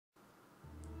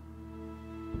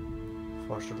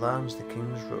Forster lands the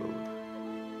King's Road.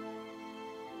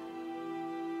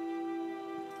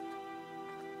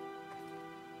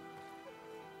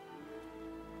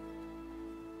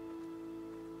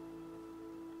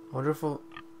 Wonderful.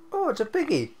 Oh, it's a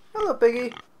piggy. Hello,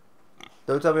 piggy.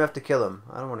 Don't tell me I have to kill him.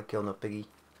 I don't want to kill no piggy.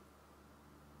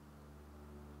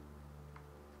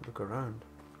 Look around.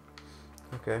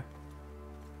 Okay.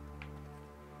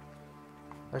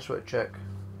 I just want to check.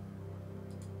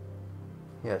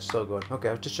 Yeah, it's still going. Okay,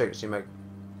 I'll just check to see my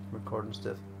recording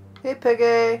stuff. Hey,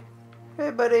 piggy. Hey,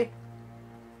 buddy.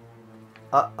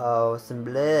 Uh-oh, some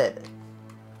blood.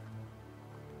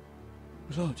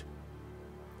 Blood.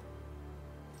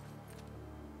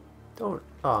 Don't.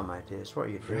 Oh my days, what are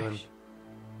you doing? Fresh.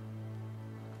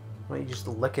 Why don't you just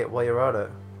lick it while you're at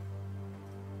it?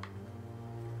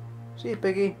 See you,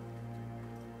 piggy.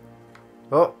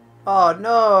 Oh. Oh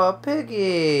no,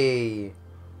 piggy!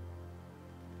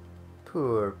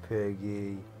 Poor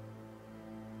piggy.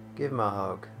 Give him a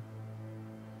hug.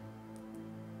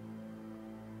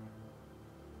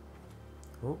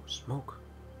 Oh, smoke.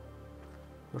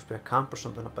 Must be a camp or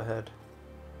something up ahead.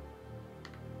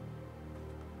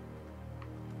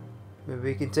 Maybe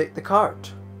we can take the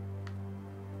cart.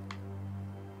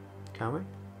 Can we?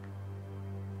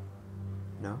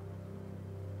 No.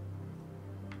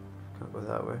 Can't go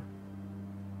that way.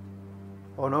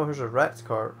 Oh no, here's a wrecked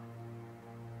cart.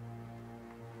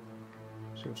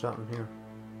 See what's happening here.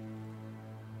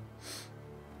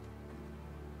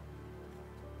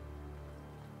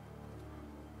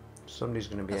 Somebody's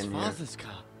gonna be in here. Father's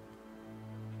car.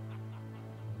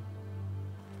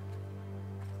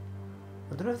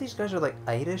 I don't know if these guys are like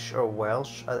Irish or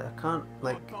Welsh. I can't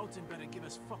like. Lord Bolton better give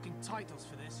us fucking titles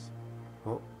for this.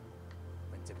 Oh.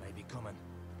 Winter may be coming,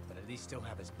 but at least still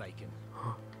have his bacon.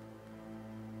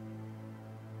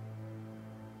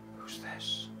 Who's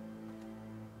this?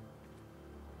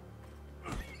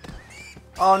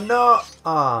 Oh no!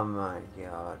 Oh my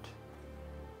god.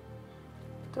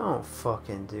 Don't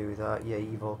fucking do that, you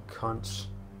evil cunts.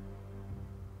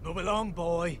 Move along,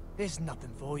 boy. There's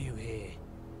nothing for you here.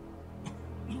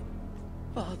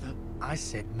 Father. I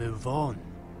said move on.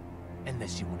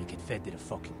 Unless you want to get fed to the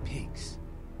fucking pigs.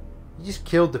 You just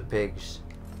killed the pigs.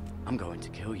 I'm going to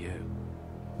kill you.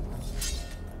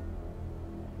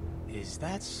 Is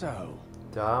that so?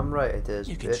 Damn right it is,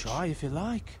 You can bitch. try if you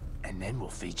like. And then we'll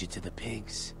feed you to the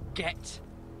pigs. Get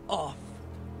off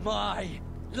my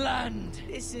land.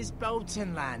 This is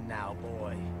Bolton land now,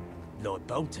 boy. Lord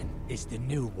Bolton is the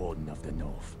new Warden of the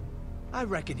North. I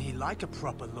reckon he'd like a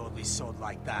proper lordly sword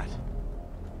like that.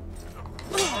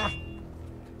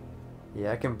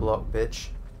 Yeah, I can block, bitch.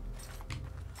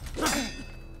 So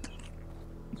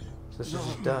this is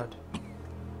his dad.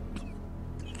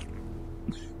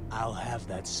 I'll have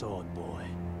that sword, boy.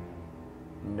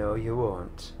 No, you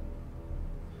won't.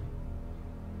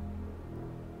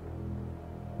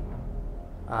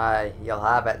 Aye, you'll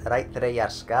have it right through your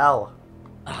skull.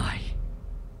 Aye.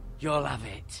 You'll have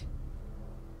it.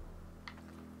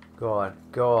 Go on,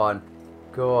 go on,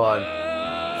 go on.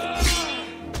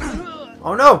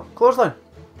 Oh no! Clothesline!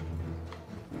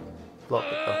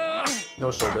 Blocked it though.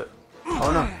 No sold it.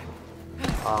 Oh no.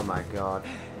 Oh my god.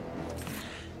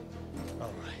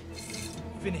 Alright.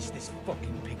 Finish this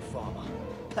fucking pig farmer.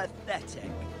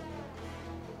 Pathetic.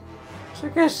 So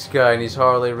this guy and his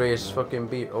Harley race fucking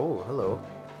beat. Oh, hello.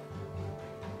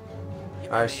 You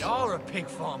Nice. really are a pig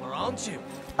farmer, aren't you?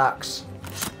 Axe.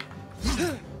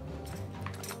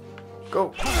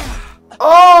 Go.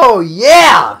 Oh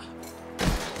yeah!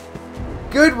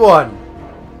 Good one!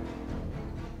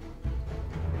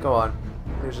 Go on.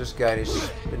 There's this guy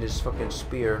in his fucking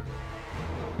spear.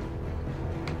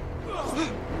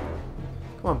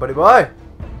 Come on, buddy boy!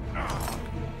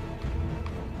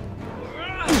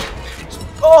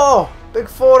 Oh! Big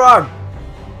forearm!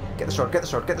 Get the sword, get the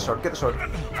sword, get the sword, get the sword.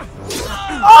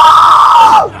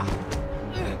 Oh!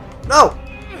 No!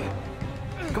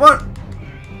 Come on!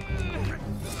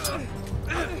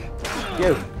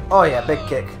 You! Oh yeah, big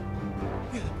kick.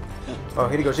 Oh,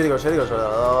 here he goes, here he goes, here he goes.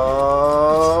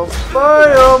 Oh,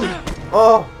 bam!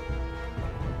 Oh!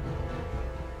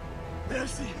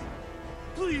 Mercy.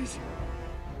 Please.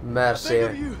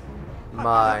 Mercy.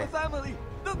 My. have a family.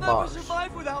 They'll never Boss.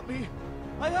 survive without me.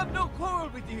 I have no quarrel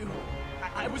with you.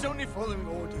 I was only following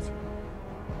orders.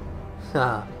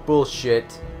 Ha,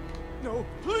 bullshit. No,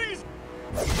 please.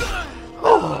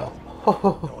 Oh!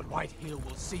 Lord Whitehill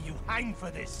will see you hang for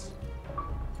this.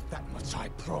 That much I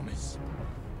promise.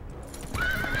 I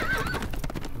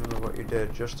don't know what you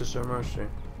did, justice or mercy.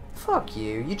 Fuck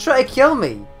you, you try to kill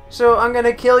me, so I'm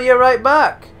gonna kill you right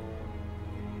back.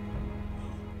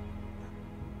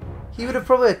 He would have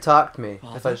probably attacked me if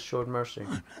I Father? showed mercy.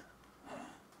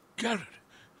 Garrett,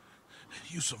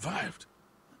 you survived.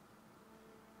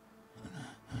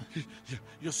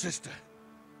 Your sister.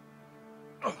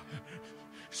 Oh,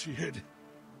 she hid.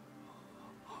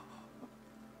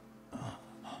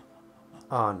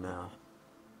 Oh no.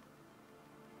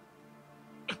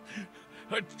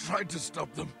 I tried to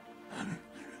stop them.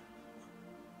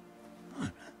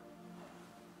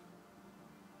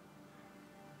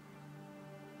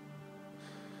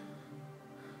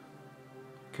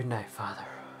 Good night, Father.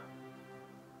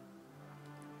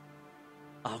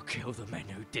 I'll kill the men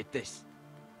who did this.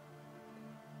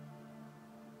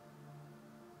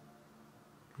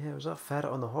 Yeah, was that ferret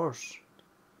on the horse?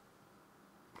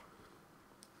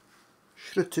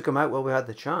 Should have took him out while we had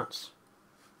the chance.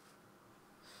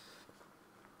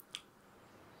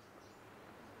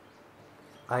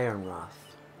 Iron Wrath.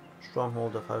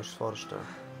 Stronghold of House Forrester.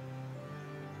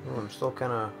 Oh, I'm still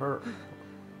kind of hurt.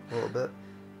 A little bit.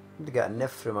 I need to get a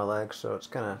niff through my leg, so it's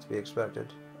kind of to be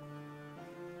expected.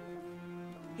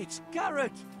 It's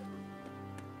Garrett!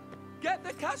 Get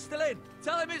the Castellan!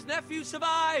 Tell him his nephew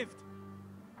survived!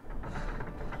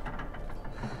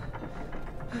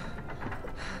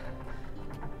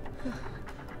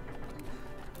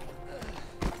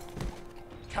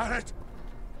 Garrett!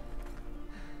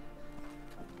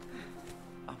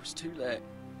 I was too late.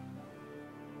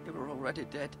 They were already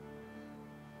dead.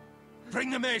 Bring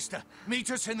the Maester!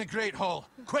 Meet us in the Great Hall!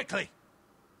 Quickly!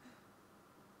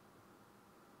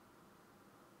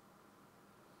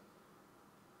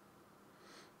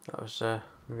 That was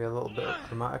maybe a little bit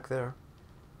dramatic there.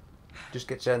 Just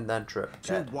gets in, then trip.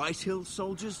 Two Whitehill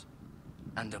soldiers?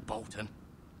 And a Bolton.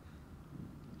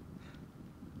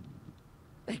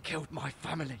 They killed my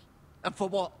family. And for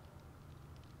what?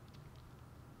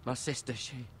 My sister,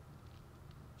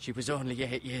 she was only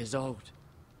 8 years old.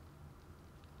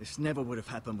 This never would have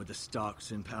happened with the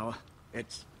Starks in power.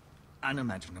 It's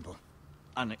unimaginable.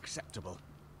 Unacceptable.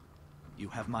 You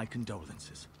have my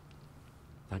condolences.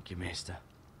 Thank you, Maester.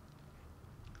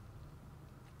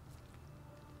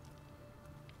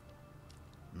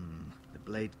 The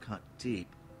blade cut deep,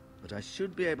 but I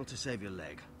should be able to save your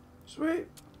leg. Sweet.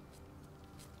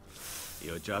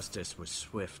 Your justice was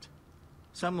swift.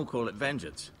 Some will call it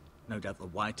vengeance. No doubt the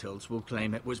Whitehills will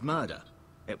claim it was murder.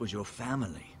 It was your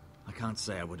family. I can't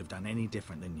say I would have done any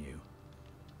different than you.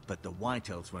 But the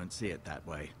Whitehills won't see it that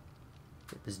way.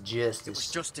 It was justice. It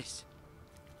was justice.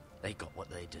 They got what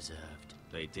they deserved.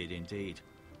 They did indeed.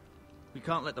 We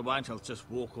can't let the Whitehills just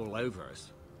walk all over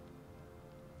us.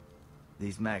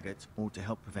 These maggots ought to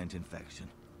help prevent infection.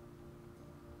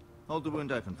 Hold the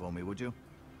wound open for me, would you?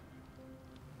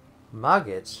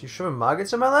 Maggots? You showing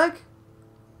maggots in my leg?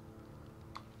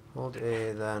 Hold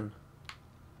A then.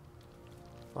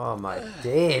 Oh my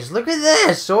days, look at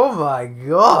this! Oh my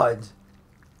god!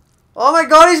 Oh my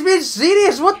god, he's being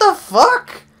serious! What the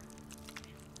fuck?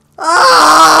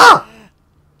 Ah!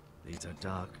 These are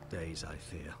dark days, I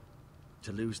fear.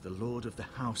 To lose the lord of the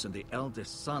house and the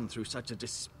eldest son through such a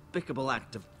despicable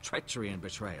act of treachery and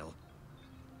betrayal.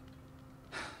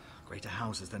 Greater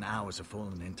houses than ours have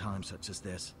fallen in times such as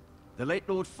this. The late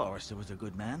Lord Forrester was a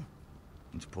good man.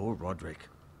 And poor Roderick.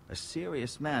 A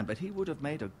serious man, but he would have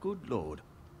made a good lord.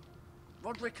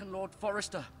 Roderick and Lord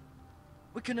Forrester.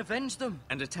 We can avenge them.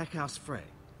 And attack House Frey.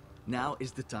 Now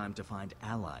is the time to find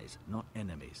allies, not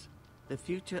enemies. The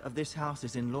future of this house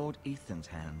is in Lord Ethan's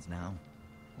hands now.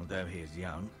 Although he is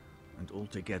young, and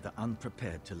altogether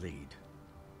unprepared to lead.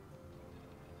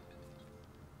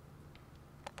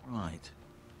 Right.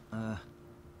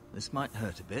 This might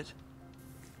hurt a bit.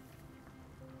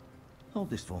 Hold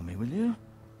this for me, will you?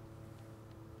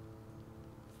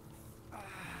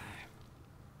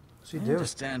 What's he I doing?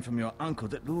 understand from your uncle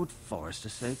that Lord Forrester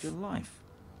saved your life.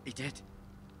 He did.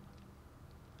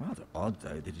 Rather odd,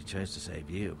 though, that he chose to save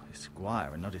you, his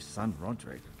squire, and not his son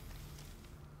Roderick.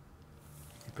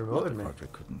 He promoted me.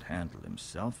 Roderick couldn't handle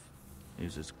himself. He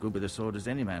was as good with a sword as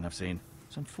any man I've seen.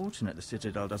 It's unfortunate the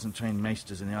Citadel doesn't train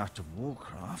maesters in the art of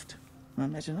warcraft. I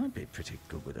imagine I'd be pretty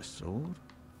good with a sword.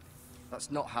 That's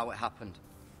not how it happened.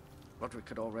 Roderick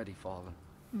had already fallen.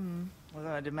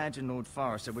 Although I'd imagine Lord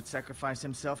Forrester would sacrifice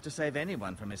himself to save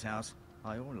anyone from his house,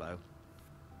 high or low.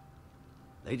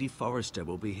 Lady Forrester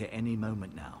will be here any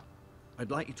moment now. I'd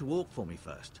like you to walk for me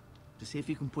first, to see if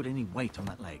you can put any weight on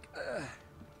that leg.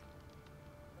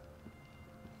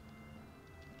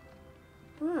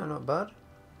 Yeah, not bad.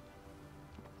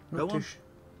 Go Not on. too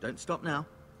Don't stop now.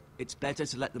 It's better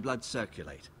to let the blood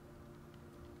circulate.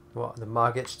 What, the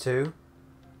maggots too?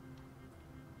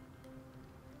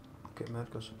 Get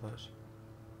medical supplies.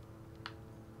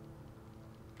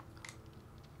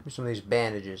 Give me some of these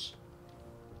bandages.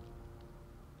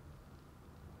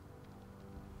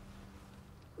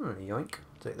 Yoink.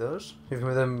 Take those. Even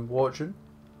with them watching.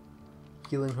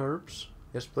 Healing herbs.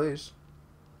 Yes, please.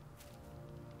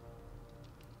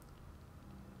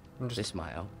 This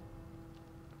might help.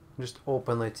 I'm just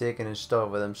openly taking his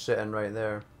stuff with him sitting right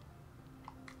there.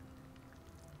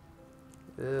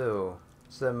 Ew.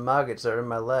 It's the maggots that are in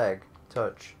my leg.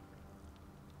 Touch.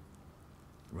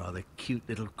 Rather cute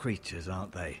little creatures,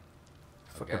 aren't they?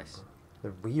 Fucking, guess.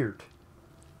 they're weird.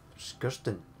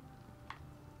 Disgusting.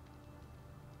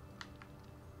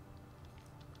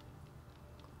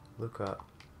 Look at.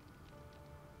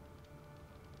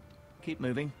 Keep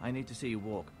moving. I need to see you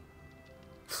walk.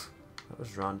 That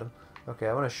was random. Okay,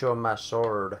 I want to show him my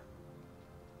sword.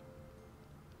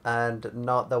 And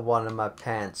not the one in my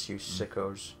pants, you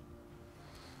sickos.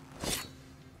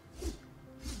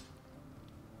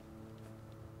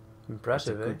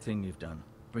 Impressive, It's a eh? good thing you've done,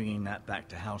 bringing that back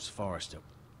to House Forrester.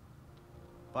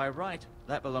 By right,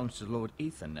 that belongs to Lord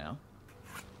Ethan now.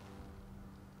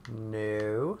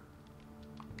 No.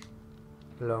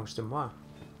 Belongs to moi.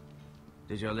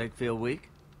 Does your leg feel weak?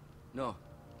 No.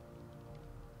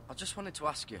 I just wanted to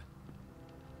ask you.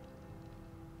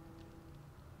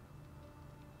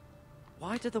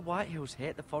 Why do the Whitehills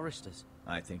hate the Forresters?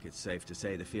 I think it's safe to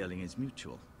say the feeling is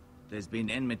mutual. There's been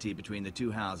enmity between the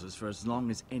two houses for as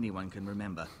long as anyone can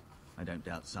remember. I don't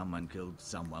doubt someone killed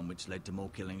someone, which led to more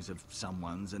killings of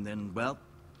someones, and then, well,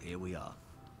 here we are.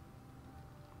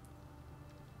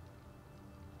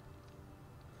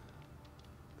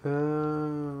 The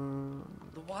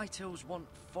Whitehills want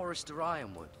Forrester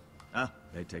Ironwood. Ah,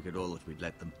 they'd take it all if we'd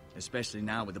let them, especially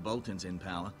now with the Boltons in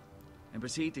power, and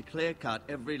proceed to clear-cut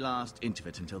every last inch of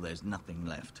it until there's nothing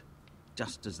left,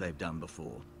 just as they've done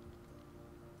before.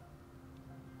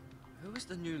 Who is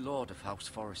the new Lord of House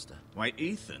Forrester? Why,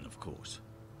 Ethan, of course.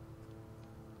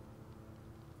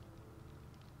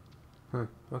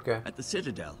 Okay. At the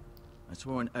Citadel, I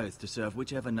swore an oath to serve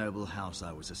whichever noble house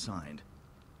I was assigned.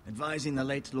 Advising the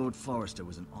late Lord Forrester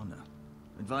was an honor.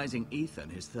 Advising Ethan,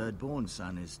 his third-born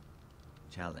son, is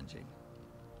challenging.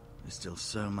 There's still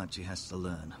so much he has to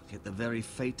learn, yet the very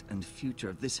fate and future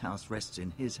of this house rests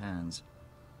in his hands.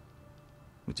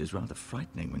 Which is rather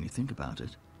frightening when you think about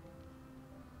it.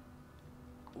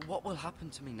 What will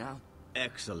happen to me now?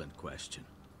 Excellent question.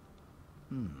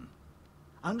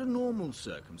 Under normal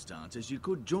circumstances, you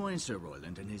could join Sir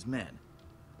Royland and his men.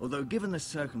 Although given the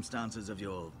circumstances of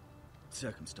your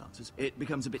circumstances, it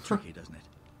becomes a bit tricky, doesn't it?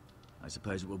 I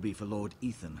suppose it will be for Lord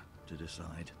Ethan to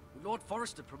decide. Lord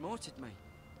Forrester promoted me.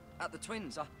 At the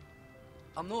Twins,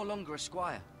 I'm no longer a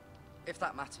squire, if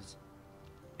that matters.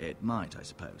 It might, I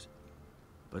suppose.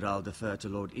 But I'll defer to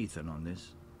Lord Ethan on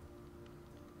this.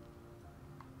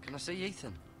 Can I see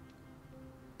Ethan?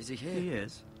 Is he here? He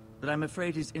is, but I'm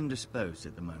afraid he's indisposed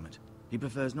at the moment. He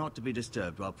prefers not to be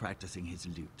disturbed while practicing his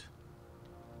lute.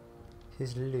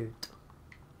 His loot.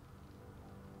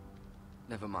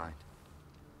 Never mind.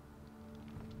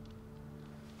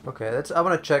 Okay, I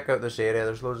want to check out this area.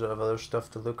 There's loads of other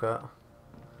stuff to look at.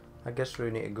 I guess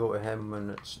we need to go to him when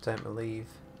it's time to leave.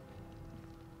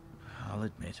 I'll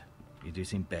admit, you do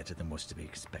seem better than was to be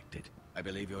expected. I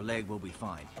believe your leg will be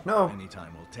fine. No. Any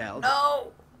time will tell.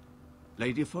 No!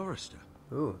 Lady Forrester.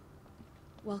 Ooh.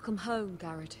 Welcome home,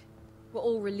 Garrett. We're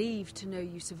all relieved to know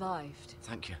you survived.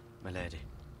 Thank you, my lady.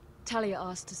 Talia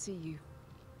asked to see you.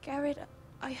 Garrett,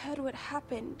 I heard what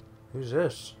happened. Who's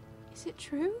this? Is it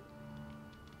true?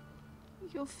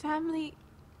 Your family...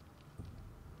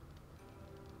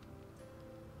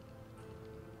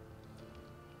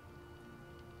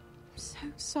 I'm so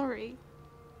sorry.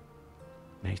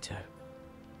 Me too.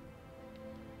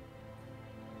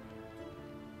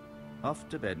 Off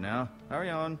to bed now. Hurry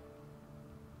on.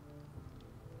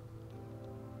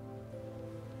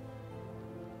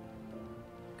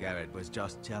 Garrett was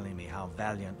just telling me how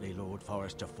valiantly Lord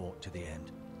Forrester fought to the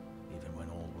end, even when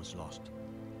all was lost.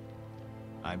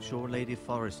 I'm sure Lady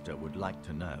Forrester would like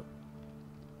to know.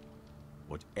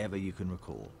 Whatever you can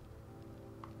recall.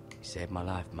 He saved my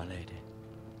life, my lady.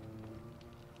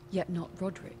 Yet not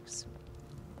Roderick's.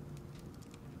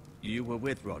 You were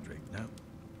with Roderick, no?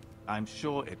 I'm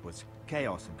sure it was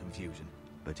chaos and confusion.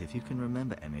 But if you can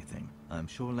remember anything, I'm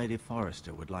sure Lady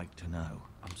Forrester would like to know.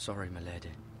 I'm sorry, my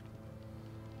lady.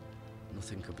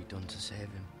 Nothing could be done to save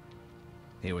him.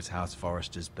 He was House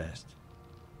Forrester's best.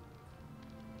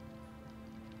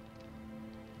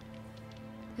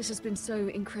 This has been so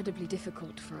incredibly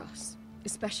difficult for us,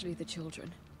 especially the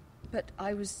children. But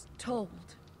I was told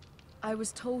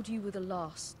you were the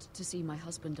last to see my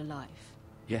husband alive.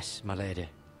 Yes, my lady.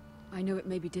 I know it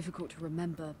may be difficult to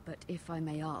remember, but if I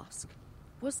may ask,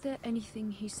 was there anything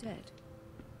he said?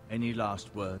 Any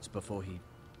last words before he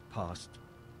passed?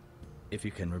 if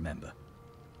you can remember.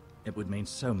 It would mean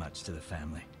so much to the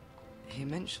family. He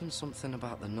mentioned something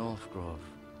about the North Grove.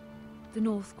 The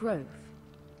North Grove?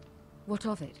 What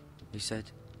of it? He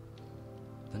said,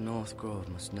 the North Grove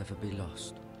must never be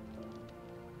lost.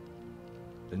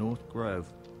 The North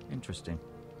Grove. Interesting.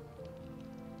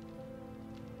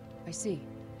 I see.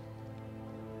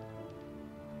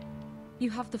 You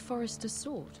have the Forester's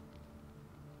sword.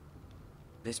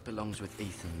 This belongs with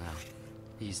Ethan now.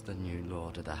 He's the new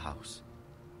lord of the house.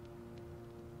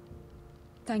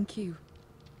 Thank you,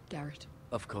 Garrett.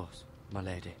 Of course, my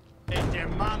lady. It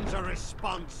demands a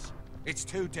response. It's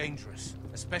too dangerous,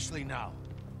 especially now.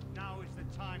 Now is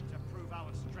the time to prove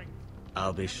our strength.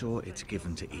 I'll be sure it's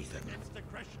given to Ethan. Against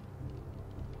aggression.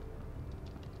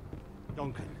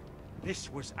 Duncan,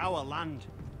 this was our land.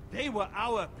 They were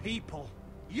our people.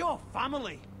 Your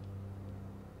family.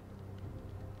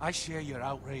 I share your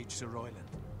outrage, Sir Royland.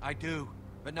 I do.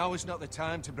 But now is not the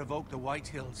time to provoke the White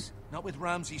Hills. Not with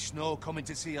Ramsay Snow coming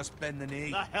to see us bend the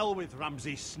knee. The hell with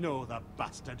Ramsay Snow, the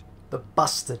bastard. The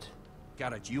bastard.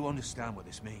 Garrett, you understand what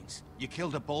this means. You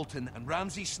killed a Bolton, and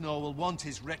Ramsay Snow will want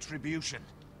his retribution.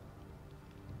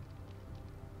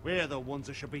 We're the ones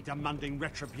that should be demanding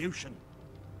retribution.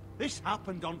 This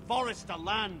happened on Forester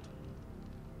land.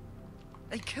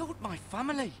 They killed my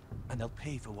family. And they'll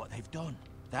pay for what they've done.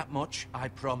 That much, I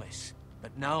promise.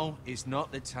 But now is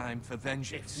not the time for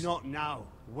vengeance. If not now,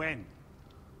 when?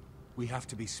 We have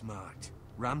to be smart.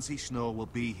 Ramsay Snow will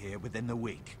be here within the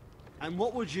week. And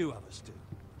what would you have us do?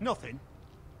 Nothing.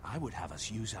 I would have us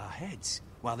use our heads,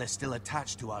 while they're still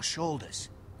attached to our shoulders.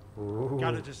 Ooh.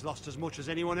 Garrett has lost as much as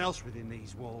anyone else within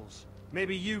these walls.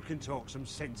 Maybe you can talk some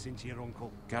sense into your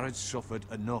uncle. Garrett's suffered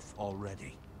enough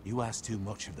already. You ask too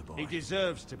much of the boy. He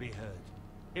deserves to be heard.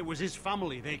 It was his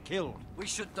family they killed. We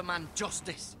should demand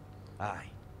justice. Aye.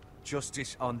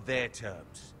 Justice on their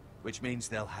terms, which means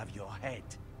they'll have your head.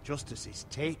 Justice is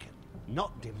taken,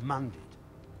 not demanded.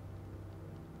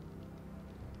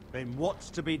 Then what's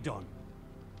to be done?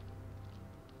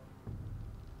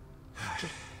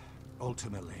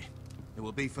 Ultimately, it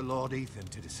will be for Lord Ethan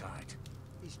to decide.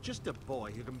 He's just a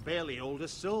boy who can barely hold a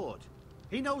sword.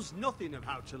 He knows nothing of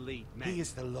how to lead men. He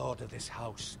is the lord of this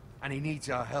house, and he needs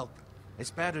our help.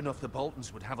 It's bad enough the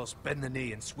Boltons would have us bend the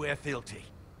knee and swear fealty.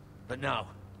 But now,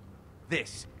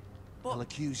 this. I'll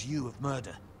accuse you of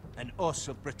murder, and us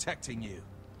of protecting you.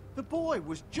 The boy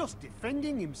was just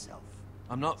defending himself.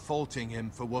 I'm not faulting him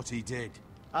for what he did.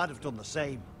 I'd have done the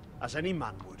same, as any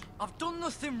man would. I've done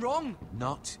nothing wrong.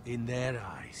 Not in their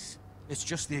eyes. It's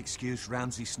just the excuse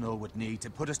Ramsay Snow would need to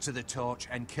put us to the torch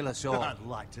and kill us all. I'd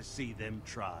like to see them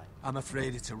try. I'm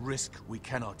afraid it's a risk we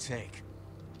cannot take,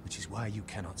 which is why you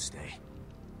cannot stay.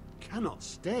 Cannot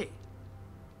stay?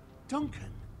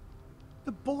 Duncan,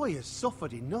 the boy has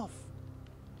suffered enough.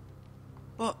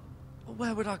 But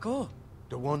where would I go?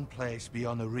 The one place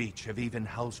beyond the reach of even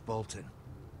House Bolton.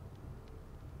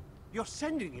 You're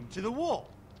sending him to the wall.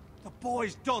 The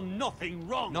boy's done nothing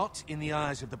wrong. Not in the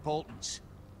eyes of the Boltons.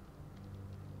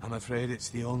 I'm afraid it's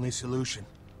the only solution.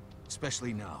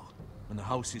 Especially now, when the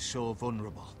house is so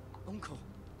vulnerable. Uncle,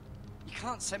 you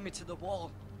can't send me to the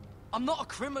wall. I'm not a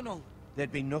criminal.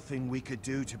 There'd be nothing we could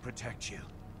do to protect you.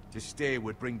 To stay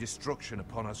would bring destruction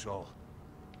upon us all.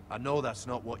 I know that's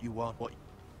not what you want.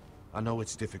 I know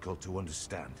it's difficult to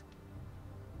understand.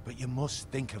 But you must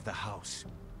think of the house.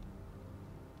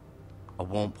 I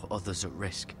won't put others at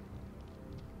risk.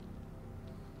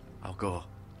 I'll go.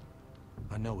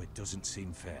 I know it doesn't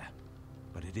seem fair,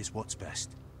 but it is what's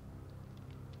best.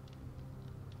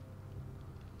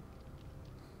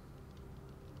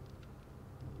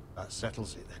 That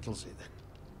settles it then.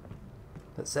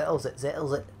 That settles it,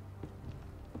 settles it.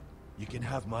 You can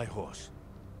have my horse,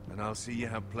 and I'll see you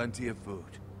have plenty of food.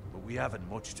 But we haven't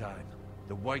much time.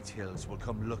 The White Hills will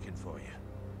come looking for you.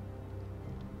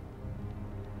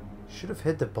 Should have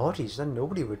hid the bodies, then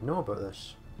nobody would know about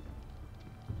this.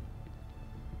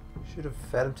 Should have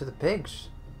fed them to the pigs.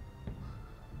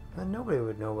 Then nobody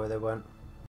would know where they went.